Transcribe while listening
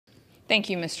Thank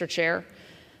you, Mr. Chair.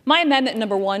 My amendment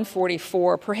number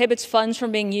 144 prohibits funds from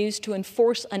being used to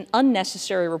enforce an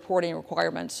unnecessary reporting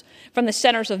requirements from the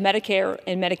Centers of Medicare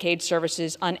and Medicaid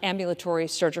Services on ambulatory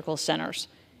surgical centers.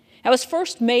 I was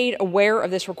first made aware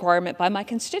of this requirement by my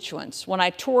constituents when I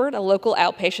toured a local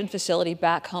outpatient facility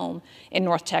back home in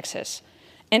North Texas.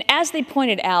 And as they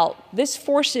pointed out, this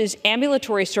forces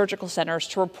ambulatory surgical centers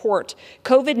to report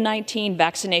COVID-19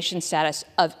 vaccination status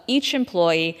of each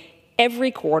employee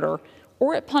every quarter,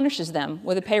 or it punishes them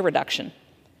with a pay reduction.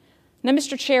 Now,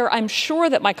 Mr. Chair, I'm sure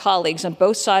that my colleagues on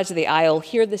both sides of the aisle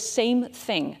hear the same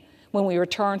thing when we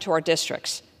return to our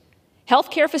districts.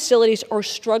 Healthcare facilities are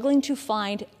struggling to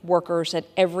find workers at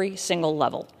every single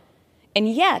level. And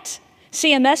yet,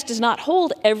 CMS does not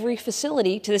hold every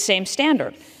facility to the same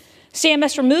standard.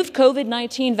 CMS removed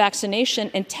COVID-19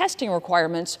 vaccination and testing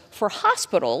requirements for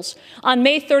hospitals on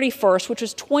May 31st, which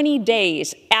was 20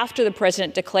 days after the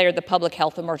president declared the public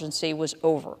health emergency was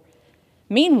over.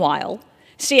 Meanwhile,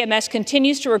 CMS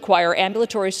continues to require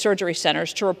ambulatory surgery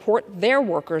centers to report their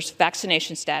workers'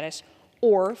 vaccination status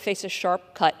or face a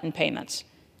sharp cut in payments.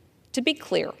 To be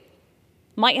clear,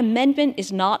 my amendment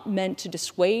is not meant to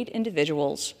dissuade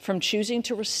individuals from choosing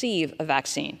to receive a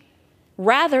vaccine.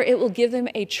 Rather, it will give them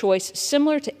a choice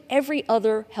similar to every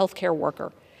other healthcare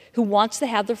worker who wants to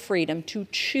have the freedom to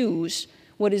choose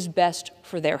what is best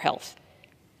for their health.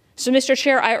 So, Mr.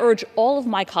 Chair, I urge all of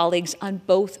my colleagues on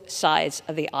both sides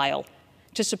of the aisle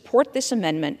to support this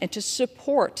amendment and to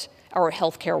support our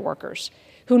healthcare workers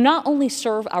who not only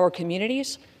serve our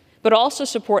communities, but also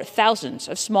support thousands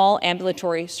of small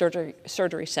ambulatory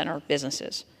surgery center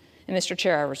businesses. And, Mr.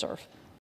 Chair, I reserve.